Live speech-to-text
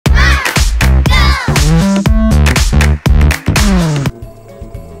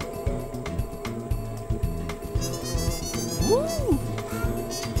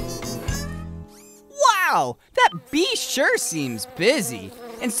sure seems busy.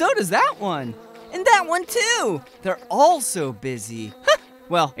 And so does that one. And that one too. They're all so busy.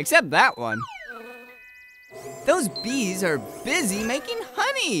 Well, except that one. Those bees are busy making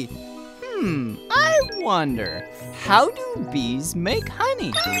honey. I wonder, how do bees make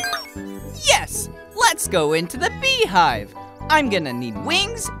honey? Yes, let's go into the beehive. I'm gonna need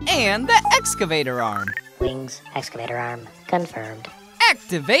wings and the excavator arm. Wings, excavator arm, confirmed.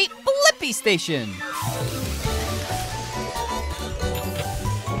 Activate Blippi Station.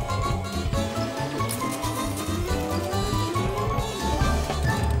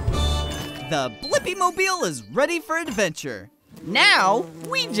 The Blippi Mobile is ready for adventure. Now,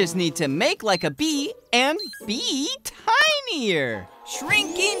 we just need to make like a bee and be tinier.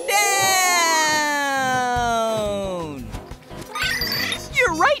 Shrinking down.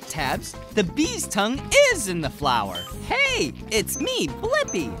 You're right, Tabs. The bee's tongue is in the flower. Hey, it's me,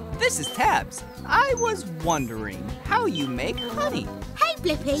 Blippi. This is Tabs. I was wondering how you make honey. Hey,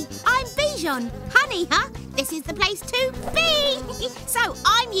 Blippi, I'm Bijon. Honey, huh? This is the place to be. So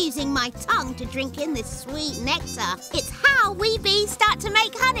I'm using my tongue to drink in this sweet nectar. It's how we bees start to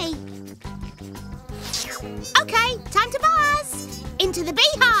make honey. Okay, time to buzz. Into the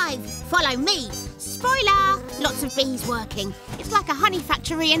beehive. Follow me. Spoiler, lots of bees working. It's like a honey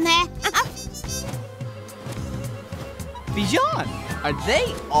factory in there. Bijon, are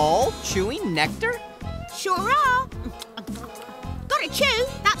they all chewing nectar? Sure are. Gotta chew,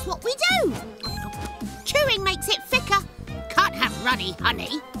 that's what we do. Chewing makes it thicker. Can't have runny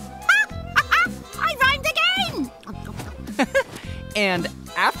honey. I rhymed again. And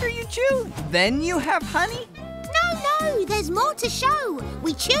after you chew, then you have honey? No, there's more to show.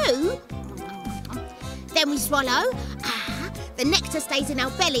 We chew, then we swallow. The nectar stays in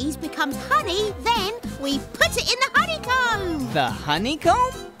our bellies, becomes honey, then we put it in the honeycomb. The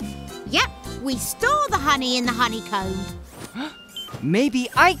honeycomb? Yep, we store the honey in the honeycomb. Maybe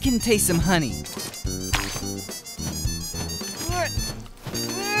I can taste some honey.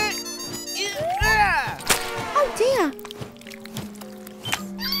 Oh dear.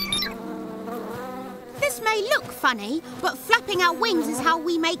 This may look funny, but flapping our wings is how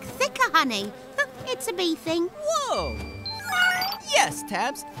we make thicker honey. It's a bee thing. Whoa! Yes,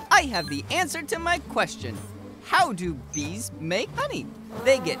 Tabs, I have the answer to my question. How do bees make honey?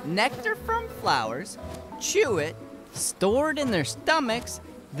 They get nectar from flowers, chew it, store it in their stomachs,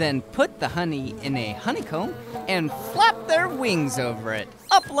 then put the honey in a honeycomb and flap their wings over it.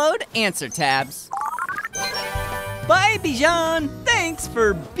 Upload answer, Tabs. Bye, Bijon. Thanks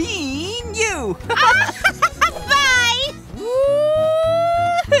for being you. Bye!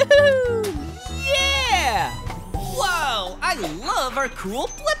 Woo-hoo! Yeah! Whoa, I love our cool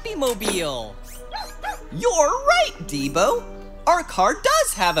Blippi Mobile. You're right, Debo. Our car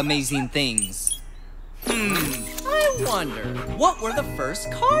does have amazing things. I wonder, what were the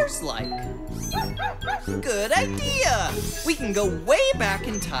first cars like? Good idea! We can go way back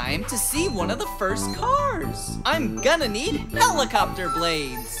in time to see one of the first cars. I'm gonna need helicopter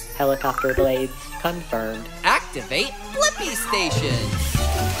blades. Helicopter blades, confirmed. Activate Blippi Station.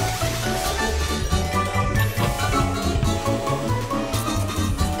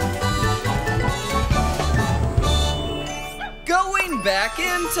 Going back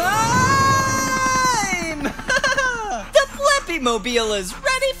in time! The Blippi Mobile is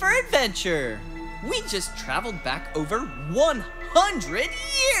ready for adventure. We just traveled back over 100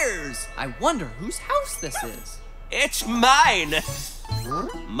 years. I wonder whose house this is. It's mine.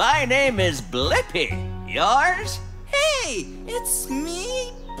 My name is Blippi. Yours? Hey, it's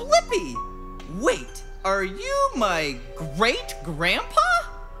me, Blippi. Wait, are you my great-grandpa?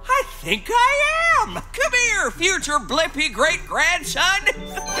 I think I am. Come here, future Blippi great-grandson.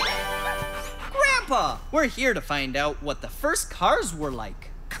 Grandpa, we're here to find out what the first cars were like.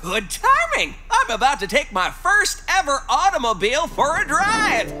 Good timing. I'm about to take my first ever automobile for a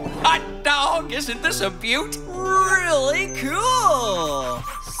drive. Hot dog, isn't this a beaut? Really cool.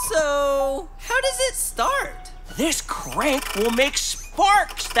 So, how does it start? This crank will make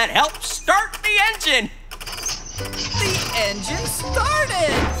sparks that help start the engine. The engine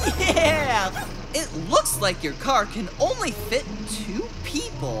started! Yeah! It looks like your car can only fit 2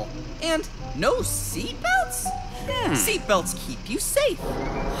 people. And no seatbelts? Seatbelts keep you safe.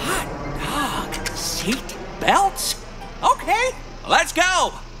 Hot dog, seat belts? Okay, let's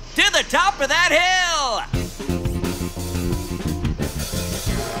go to the top of that hill.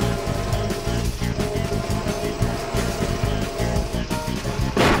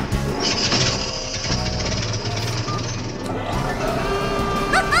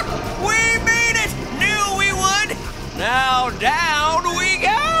 Now down we go!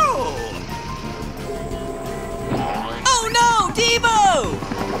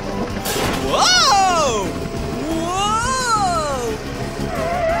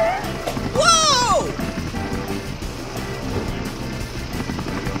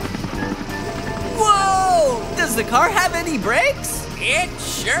 car have any brakes? It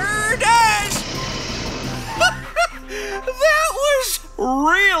sure does! That was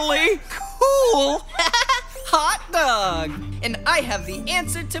really cool! Hot dog! And I have the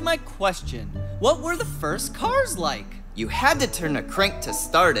answer to my question. What were the first cars like? You had to turn a crank to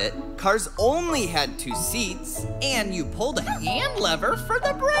start it, cars only had 2 seats, and you pulled a hand lever for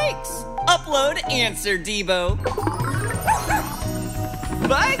the brakes. Upload answer, Debo.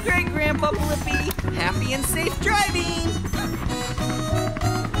 Bye, Great-Grandpa Blippi. Happy and safe driving.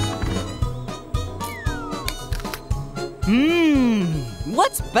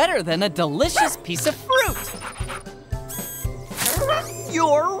 What's better than a delicious piece of fruit?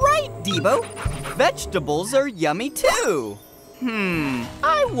 You're right, Debo. Vegetables are yummy too.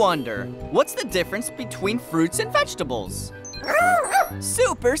 I wonder, what's the difference between fruits and vegetables?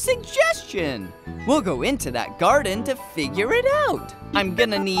 Super suggestion. We'll go into that garden to figure it out. I'm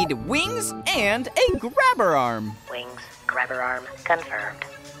gonna need wings and a grabber arm. Wings, grabber arm, confirmed.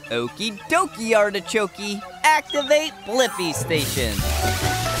 Okie dokie, artichoke. Activate Blippi Station.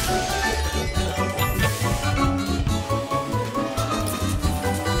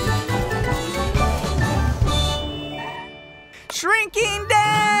 Shrinking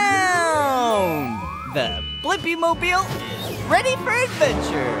down! The Blippi Mobile is ready for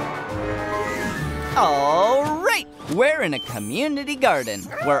adventure. All right, we're in a community garden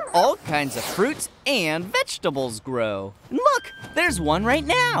where all kinds of fruits and vegetables grow. And look, there's one right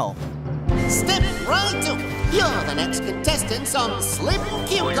now. Step right up. You're the next contestants on Slim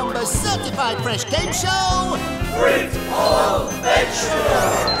Cucumber's certified fresh game show. Fruit or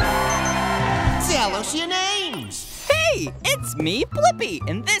vegetable? Tell us your names. Hey, it's me, Blippi,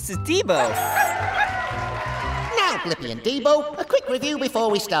 and this is Debo. Now, Blippi and Debo, a quick review before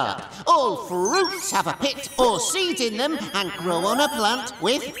we start. All fruits have a pit or seeds in them and grow on a plant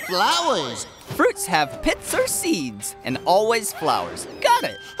with flowers. Fruits have pits or seeds, and always flowers. Got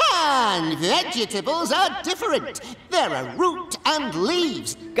it. And vegetables are different. There are root and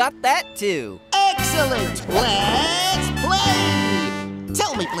leaves. Got that too. Excellent. Let's play.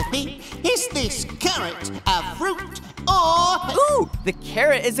 Tell me, Blippi, is this carrot a fruit or... Ooh, the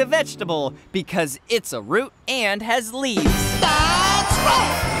carrot is a vegetable because it's a root and has leaves. That's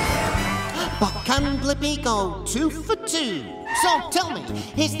right! But can Blippi go 2 for 2? So tell me,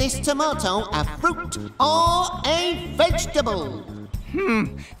 is this tomato a fruit or a vegetable?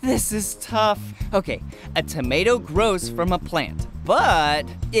 This is tough. Okay, a tomato grows from a plant, but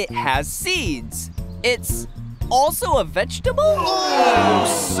it has seeds. It's also a vegetable? Oh,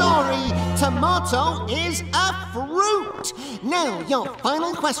 sorry, tomato is a fruit. Now, your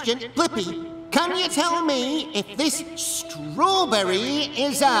final question, Blippi. Can you tell me if this strawberry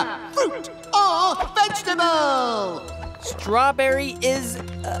is a fruit or vegetable? Strawberry is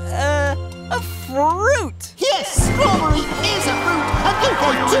a fruit. Yes, strawberry is a fruit, and you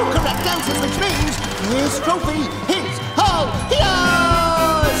gave 2 correct answers, which means this trophy is all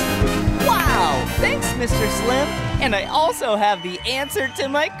yours! Wow, thanks, Mr. Slim. And I also have the answer to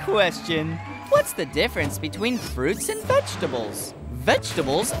my question. What's the difference between fruits and vegetables?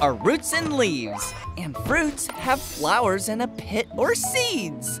 Vegetables are roots and leaves, and fruits have flowers and a pit or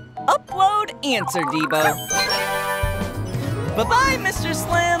seeds. Upload answer, Debo. Bye-bye, Mr.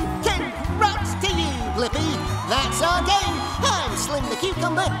 Slim. Congrats to you, Blippi. That's our game. I'm Slim the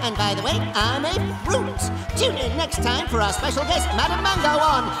Cucumber, and by the way, I'm a fruit. Tune in next time for our special guest, Madam Mango,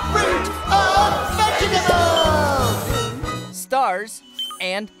 on Fruit or Vegetable. Stars,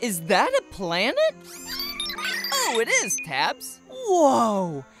 and is that a planet? Oh, it is, Tabs.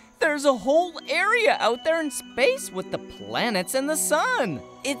 Whoa, there's a whole area out there in space with the planets and the sun.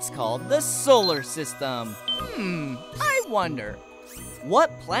 It's called the solar system. I wonder,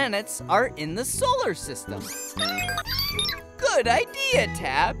 what planets are in the solar system? Good idea,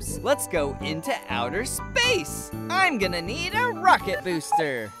 Tabs. Let's go into outer space. I'm gonna need a rocket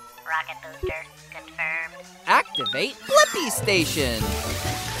booster. Rocket booster, confirmed. Activate Blippi Station.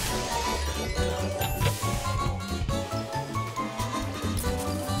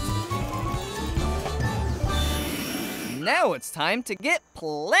 Now it's time to get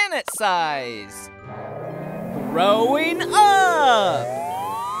planet size. Growing up!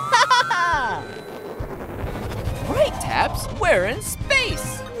 Right, Tabs, we're in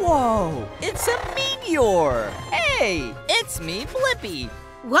space. Whoa, it's a meteor. Hey, it's me, Blippi.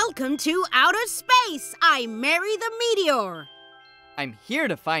 Welcome to outer space. I'm Mary the Meteor. I'm here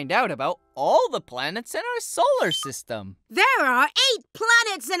to find out about all the planets in our solar system. There are 8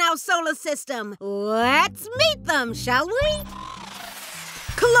 planets in our solar system. Let's meet them, shall we?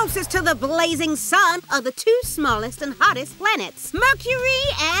 Closest to the blazing sun are the 2 smallest and hottest planets, Mercury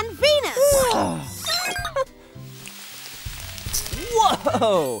and Venus.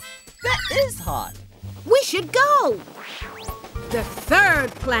 Whoa! That is hot. We should go. The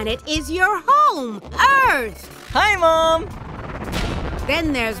third planet is your home, Earth. Hi, Mom.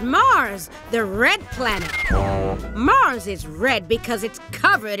 Then there's Mars, the red planet. Mars is red because it's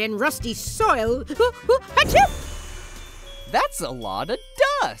covered in rusty soil. That's a lot of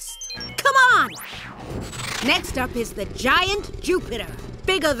dust. Come on! Next up is the giant Jupiter,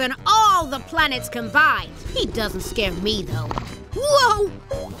 bigger than all the planets combined. He doesn't scare me, though. Whoa!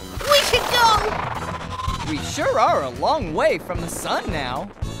 We should go! We sure are a long way from the sun now.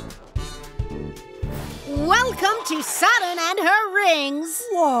 Welcome to Saturn and her rings.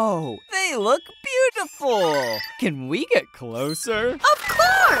 Whoa, they look beautiful. Can we get closer? Of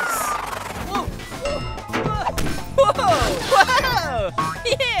course! Whoa! Whoa!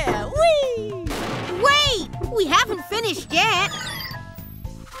 Yeah, whee! Wait! We haven't finished yet.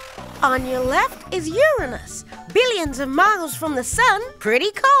 On your left is Uranus, billions of miles from the sun,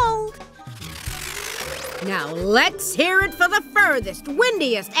 pretty cold. Now let's hear it for the furthest,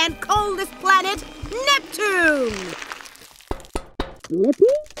 windiest, and coldest planet, Neptune!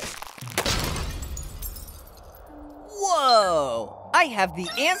 Whoa! I have the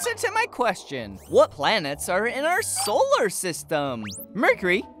answer to my question. What planets are in our solar system?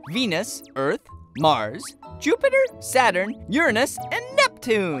 Mercury, Venus, Earth, Mars, Jupiter, Saturn, Uranus, and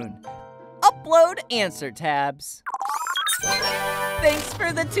Neptune. Upload answer tabs. Thanks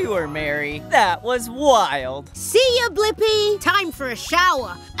for the tour, Mary. That was wild. See ya, Blippi. Time for a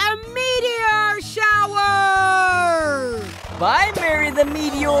shower. A meteor shower! Bye, Mary the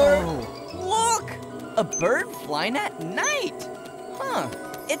Meteor. Look, a bird flying at night. Huh,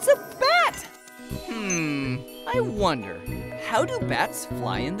 it's a bat. I wonder, how do bats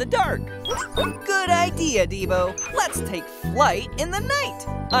fly in the dark? Good idea, Debo. Let's take flight in the night.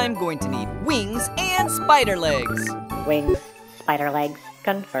 I'm going to need wings and spider legs. Wings, spider legs,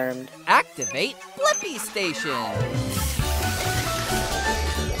 confirmed. Activate Blippi Station.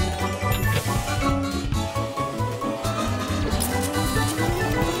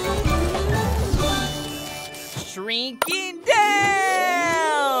 Shrinking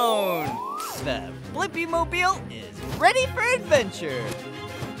down! The Blippi Mobile is ready for adventure.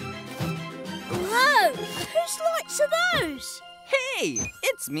 Whoa! Whose lights are those? Hey,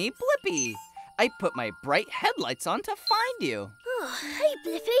 it's me, Blippi. I put my bright headlights on to find you. Oh, hey,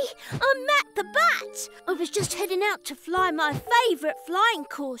 Blippi. I'm Matt the Bat. I was just heading out to fly my favourite flying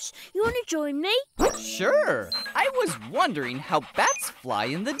course. You want to join me? Sure. I was wondering how bats fly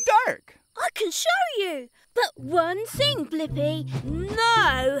in the dark. I can show you. But one thing, Blippi.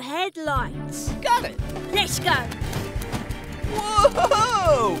 No headlights. Got it. Let's go.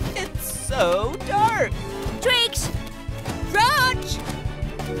 Whoa! It's so dark. Twigs! Raj!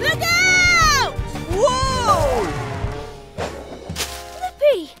 Look out! Whoa!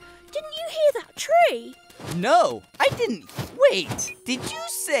 Blippi, didn't you hear that tree? No, I didn't. Wait, did you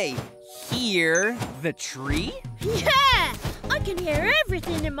say hear the tree? Yeah! I can hear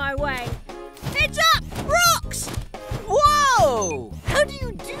everything in my way. Heads up! Rocks! Whoa! How do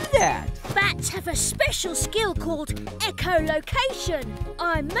you do that? Bats have a special skill called echolocation.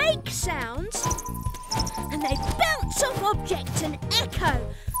 I make sounds and they bounce off objects and echo,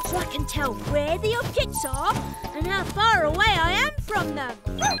 so I can tell where the objects are and how far away I am from them.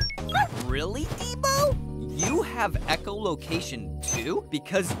 Really, Debo? You have echolocation too?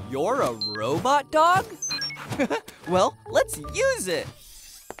 Because you're a robot dog? Well, let's use it.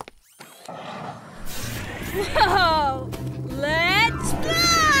 Whoa! Let's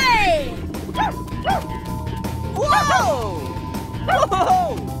fly! Whoa! Whoa! Whoa!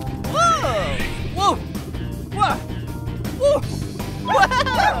 Whoa! Whoa! Whoa!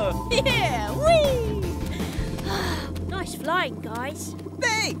 Whoa! Yeah! Whee! Nice flying, guys.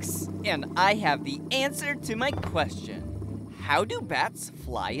 Thanks! And I have the answer to my question. How do bats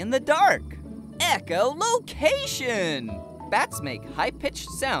fly in the dark? Echolocation! Bats make high-pitched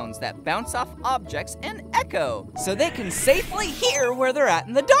sounds that bounce off objects and echo, so they can safely hear where they're at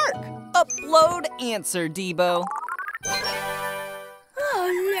in the dark. Upload answer, Debo.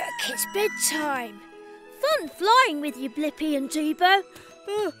 Oh, look, it's bedtime. Fun flying with you, Blippi and Debo.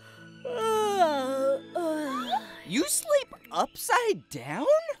 You sleep upside down?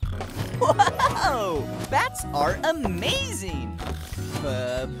 Whoa! Bats are amazing.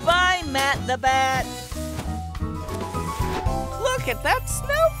 Bye, Matt the Bat. Look at that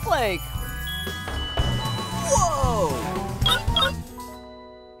snowflake. Whoa!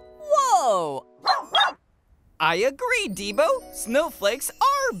 Whoa! I agree, Debo. Snowflakes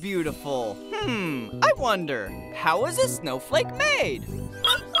are beautiful. I wonder, how is a snowflake made?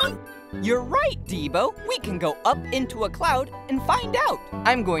 You're right, Debo. We can go up into a cloud and find out.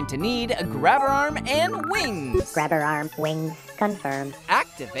 I'm going to need a grabber arm and wings. Grabber arm, wings, confirmed.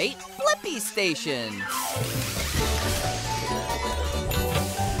 Activate Blippi Station.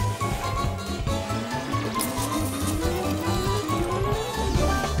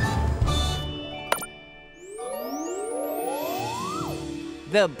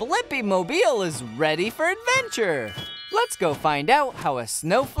 The Blippi Mobile is ready for adventure. Let's go find out how a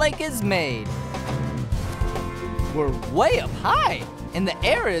snowflake is made. We're way up high, and the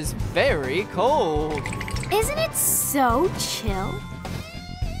air is very cold. Isn't it so chill?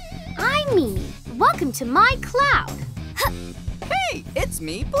 I mean, welcome to my cloud. Hey, it's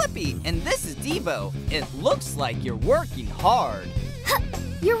me, Blippi, and this is Debo. It looks like you're working hard.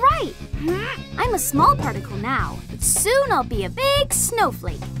 You're right. I'm a small particle now, but soon I'll be a big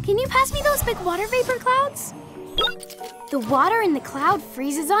snowflake. Can you pass me those big water vapor clouds? The water in the cloud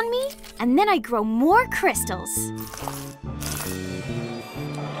freezes on me, and then I grow more crystals.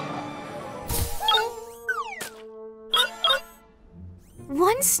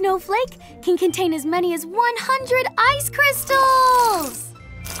 One snowflake can contain as many as 100 ice crystals!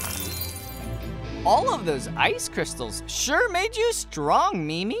 All of those ice crystals sure made you strong,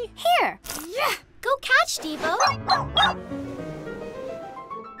 Mimi. Here! Yeah. Go catch, Debo.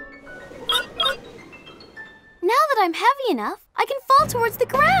 Now that I'm heavy enough, I can fall towards the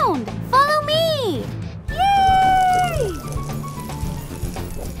ground. Follow me! Yay!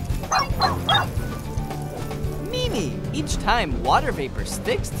 Mimi, each time water vapor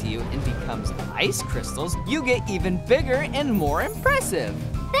sticks to you and becomes ice crystals, you get even bigger and more impressive.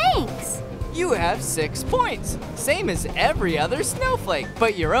 Thanks! You have 6 points, same as every other snowflake,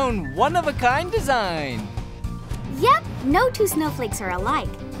 but your own one-of-a-kind design. Yep, no two snowflakes are alike.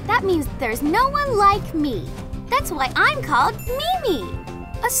 That means there's no one like me. That's why I'm called Mimi.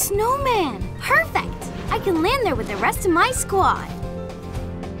 A snowman. Perfect. I can land there with the rest of my squad.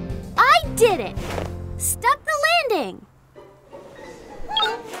 I did it. Stuck the landing.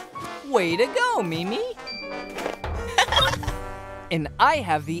 Way to go, Mimi. And I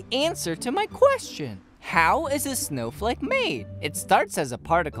have the answer to my question. How is a snowflake made? It starts as a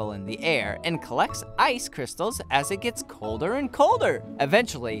particle in the air and collects ice crystals as it gets colder and colder,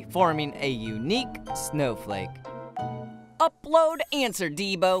 eventually forming a unique snowflake. Upload answer,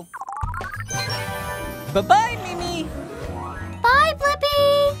 Debo. Bye-bye, Mimi. Bye,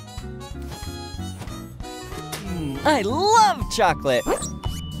 Blippi. I love chocolate.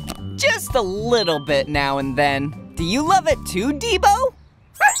 Just a little bit now and then. Do you love it too, Debo?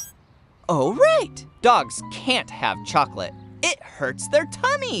 Oh, right. Dogs can't have chocolate. It hurts their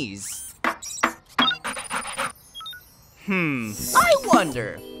tummies. I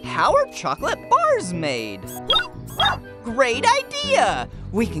wonder, how are chocolate bars made? Great idea!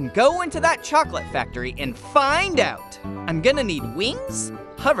 We can go into that chocolate factory and find out. I'm gonna need wings,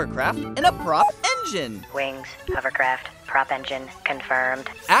 hovercraft, and a prop engine. Wings, hovercraft, prop engine, confirmed.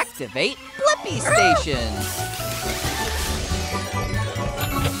 Activate Blippi Station.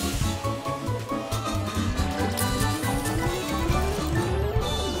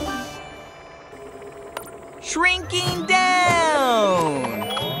 Shrinking down!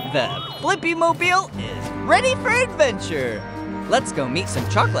 The Blippi Mobile is ready for adventure. Let's go meet some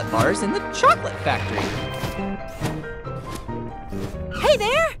chocolate bars in the chocolate factory. Hey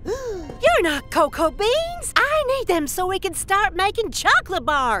there! You're not cocoa beans! I need them so we can start making chocolate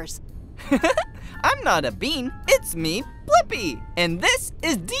bars. I'm not a bean, it's me, Blippi, and this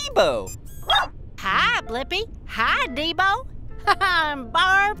is Debo. Hi, Blippi. Hi, Debo. I'm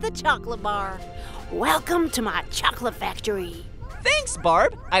Barb the chocolate bar. Welcome to my chocolate factory. Thanks,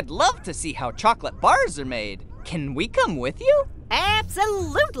 Barb. I'd love to see how chocolate bars are made. Can we come with you?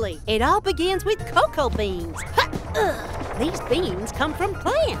 Absolutely. It all begins with cocoa beans. These beans come from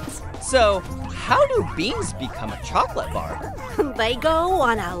plants. So, how do beans become a chocolate bar? They go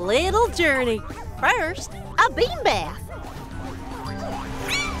on a little journey. First, a bean bath.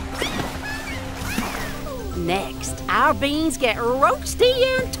 Next, our beans get roasty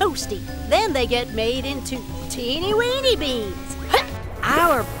and toasty. Then they get made into teeny-weeny beans.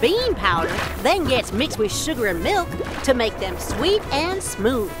 Our bean powder then gets mixed with sugar and milk to make them sweet and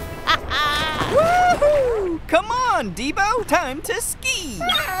smooth. Woohoo! Come on, Debo, time to ski.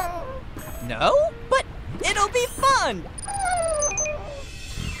 No? But it'll be fun.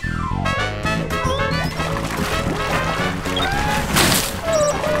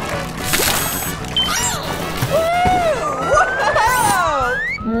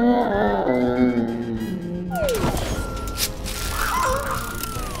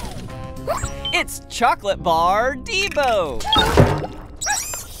 It's chocolate bar Debo.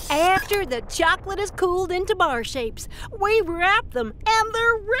 After the chocolate is cooled into bar shapes, we wrap them and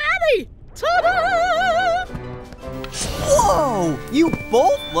they're ready! Ta-da! Whoa! You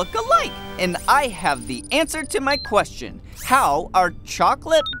both look alike! And I have the answer to my question. How are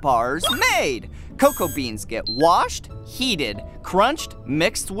chocolate bars made? Cocoa beans get washed, heated, crunched,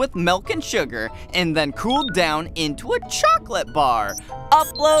 mixed with milk and sugar, and then cooled down into a chocolate bar.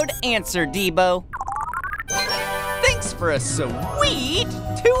 Upload answer, Debo. Thanks for a sweet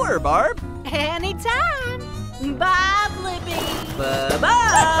tour, Barb. Anytime. Bye, Blippi.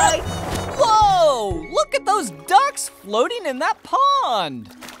 Bye-bye. Whoa! Look at those ducks floating in that pond.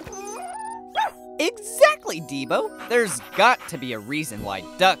 Exactly, Debo. There's got to be a reason why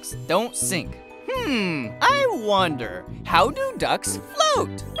ducks don't sink. I wonder, how do ducks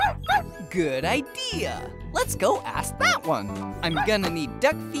float? Good idea. Let's go ask that one. I'm gonna need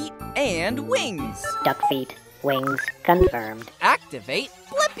duck feet and wings. Duck feet, wings, confirmed. Activate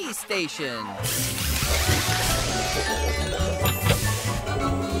Blippi Station.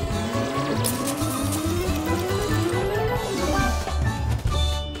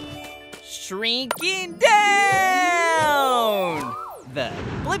 Shrinking down! The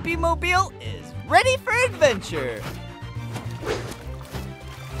Blippi Mobile is ready for adventure.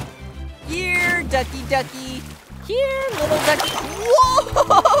 Here, ducky ducky. Here, little ducky.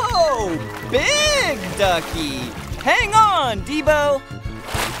 Whoa! Big ducky. Hang on, Debo.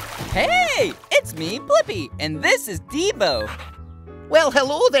 Hey, it's me, Blippi, and this is Debo. Well,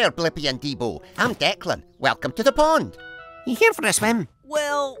 hello there, Blippi and Debo. I'm Declan. Welcome to the pond. You here for a swim?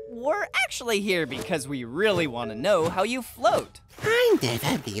 Well, we're actually here because we really want to know how you float. I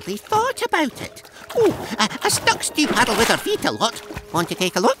never really thought about it. Oh, us ducks do paddle with our feet a lot. Want to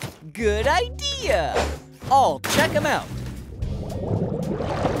take a look? Good idea. I'll check them out.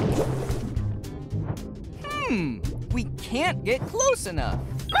 We can't get close enough.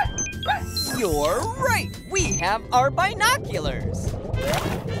 You're right. We have our binoculars.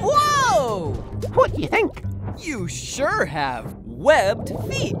 Whoa! What do you think? You sure have webbed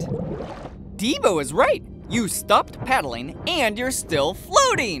feet. Debo is right. You stopped paddling and you're still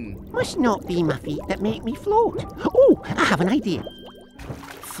floating. Must not be my feet that make me float. Oh, I have an idea.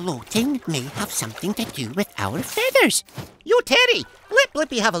 Floating may have something to do with our feathers. Yo, Terry, let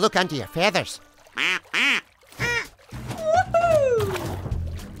Blippi have a look under your feathers. Woohoo!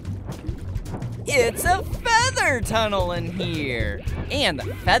 It's a feather tunnel in here. And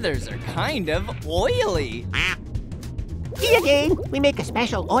the feathers are kind of oily. See again, we make a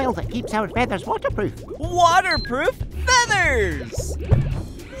special oil that keeps our feathers waterproof. Waterproof feathers!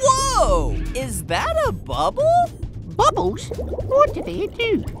 Whoa! Is that a bubble? Bubbles? What do they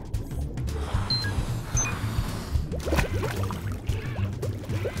do?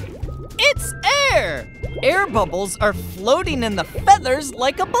 It's air! Air bubbles are floating in the feathers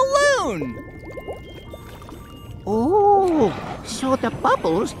like a balloon. Oh, so the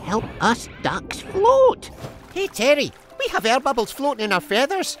bubbles help us ducks float. Hey, Terry, we have air bubbles floating in our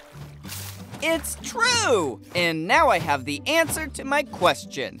feathers. It's true! And now I have the answer to my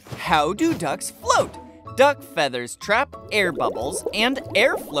question. How do ducks float? Duck feathers trap air bubbles and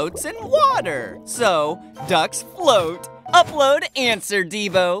air floats in water. So, ducks float. Upload answer,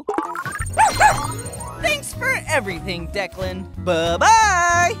 Debo. Thanks for everything, Declan.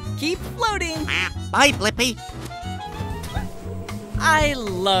 Bye-bye! Keep floating. Bye, Blippi. I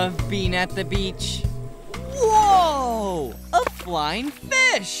love being at the beach. Whoa! A flying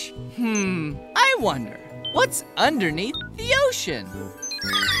fish! I wonder, what's underneath the ocean?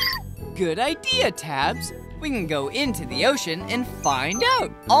 Good idea, Tabs. We can go into the ocean and find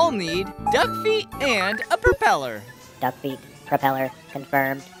out. I'll need duck feet and a propeller. Duck feet, propeller,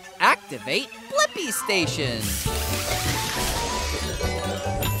 confirmed. Activate Blippi Station.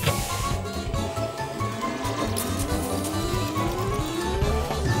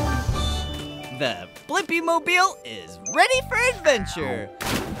 The Blippi Mobile is ready for adventure.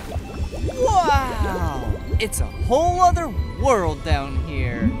 Wow! It's a whole other world down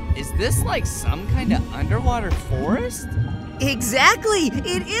here. Is this like some kind of underwater forest? Exactly!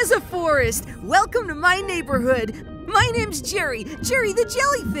 It is a forest! Welcome to my neighborhood. My name's Jerry the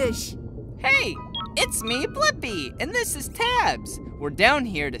jellyfish. Hey, it's me, Blippi, and this is Tabs. We're down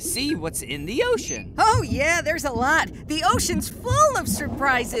here to see what's in the ocean. Oh yeah, there's a lot. The ocean's full of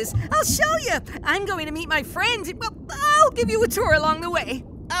surprises. I'll show you. I'm going to meet my friends. Well, I'll give you a tour along the way.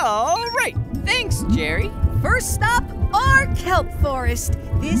 All right, thanks, Jerry. First stop, our kelp forest.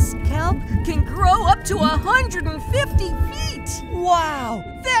 This kelp can grow up to 150 feet. Wow,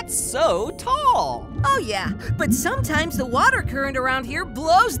 that's so tall. Oh yeah, but sometimes the water current around here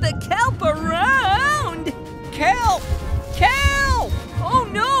blows the kelp around. Kelp! Kelp! Oh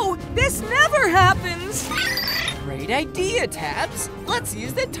no, This never happens! Great idea, Tabs. Let's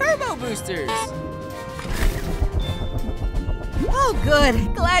use the turbo boosters. Oh,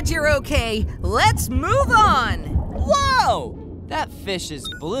 good. Glad you're okay. Let's move on. Whoa! That fish is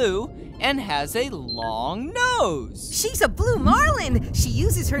blue and has a long nose. She's a blue marlin. She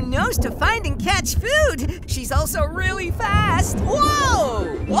uses her nose to find and catch food. She's also really fast.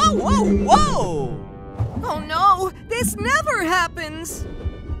 Whoa! Whoa, whoa, whoa! Oh no, this never happens.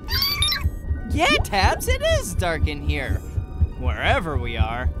 Yeah, Tabs, it is dark in here. Wherever we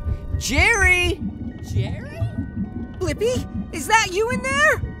are. Jerry! Jerry? Blippi, is that you in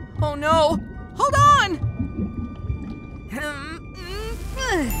there? Oh no, hold on.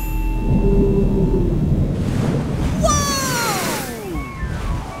 Whoa!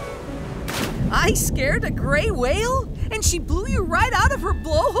 I scared a gray whale and she blew you right out of her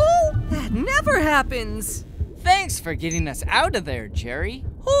blowhole? That never happens. Thanks for getting us out of there, Jerry.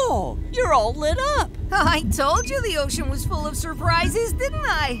 Oh, you're all lit up. I told you the ocean was full of surprises, didn't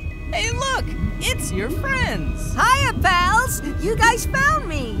I? Hey, look, it's your friends. Hiya, pals. You guys found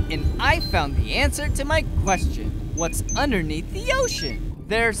me. And I found the answer to my question. What's underneath the ocean?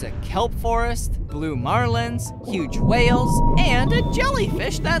 There's a kelp forest, blue marlins, huge whales, and a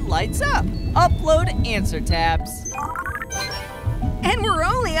jellyfish that lights up. Upload answer tabs. And we're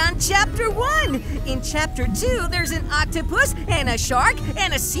only on chapter 1. In chapter 2, there's an octopus and a shark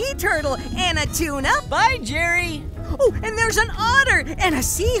and a sea turtle and a tuna. Bye, Jerry. Oh, and there's an otter and a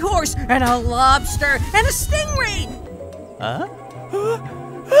seahorse and a lobster and a stingray.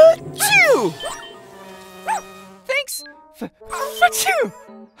 Achoo! Thanks for you.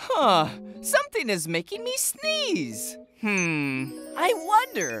 Huh, something is making me sneeze. I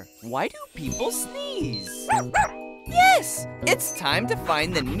wonder, why do people sneeze? Yes, it's time to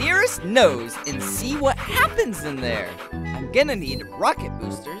find the nearest nose and see what happens in there. I'm gonna need rocket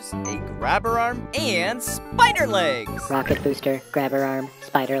boosters, a grabber arm, and spider legs. Rocket booster, grabber arm,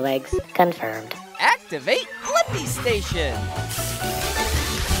 spider legs, confirmed. Activate Blippi Station.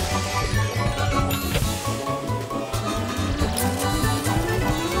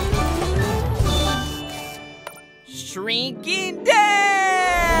 Shrinking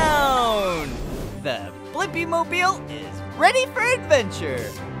down! The Blippi Mobile is ready for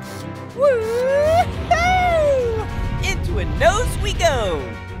adventure. Woo-hoo! Into a nose we go.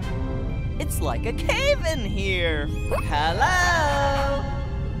 It's like a cave in here. Hello?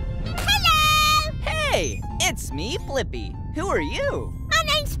 Hello! Hey, it's me, Blippi. Who are you? My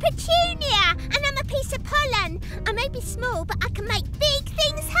name's Petunia, and I'm a piece of pollen. I may be small, but I can make big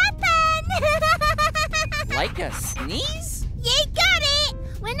things happen. Like a sneeze? You got it!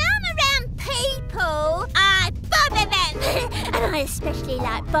 When I'm around people, I bother them. And I especially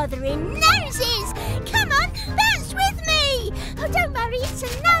like bothering noses. Come on, bounce with me. Oh, don't worry, it's a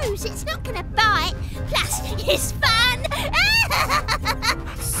nose. It's not going to bite. Plus, it's fun.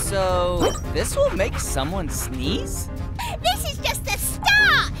 So, this will make someone sneeze? This is just the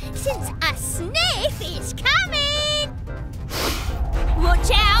start, since a sniff is coming.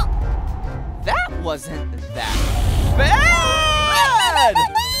 Watch out. That wasn't that bad!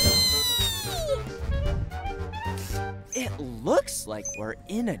 It looks like we're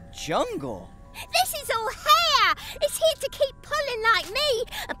in a jungle. This is all hair. It's here to keep pollen like me,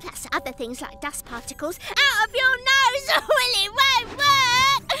 and plus other things like dust particles out of your nose. Well, it won't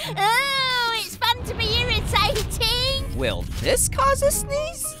work. Oh, it's fun to be irritating. Will this cause a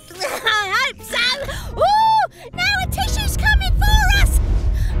sneeze? I hope so. Ooh, now a tissue's coming for us.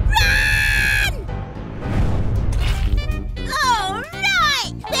 Run! All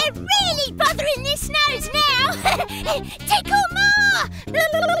right, they're really bothering this nose now. Tickle more.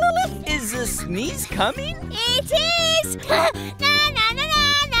 Is a sneeze coming? It is! Na na na na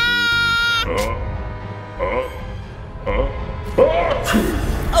na!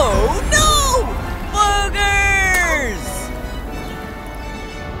 Oh no! Boogers!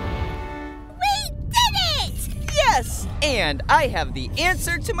 We did it! Yes! And I have the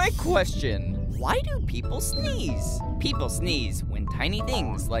answer to my question. Why do people sneeze? People sneeze when tiny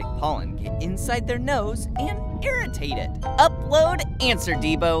things like pollen get inside their nose and irritate it. Upload answer,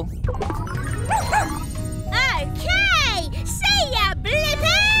 Debo. Okay! See ya,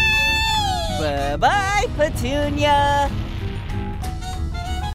 Blippi! Bye-bye, Petunia!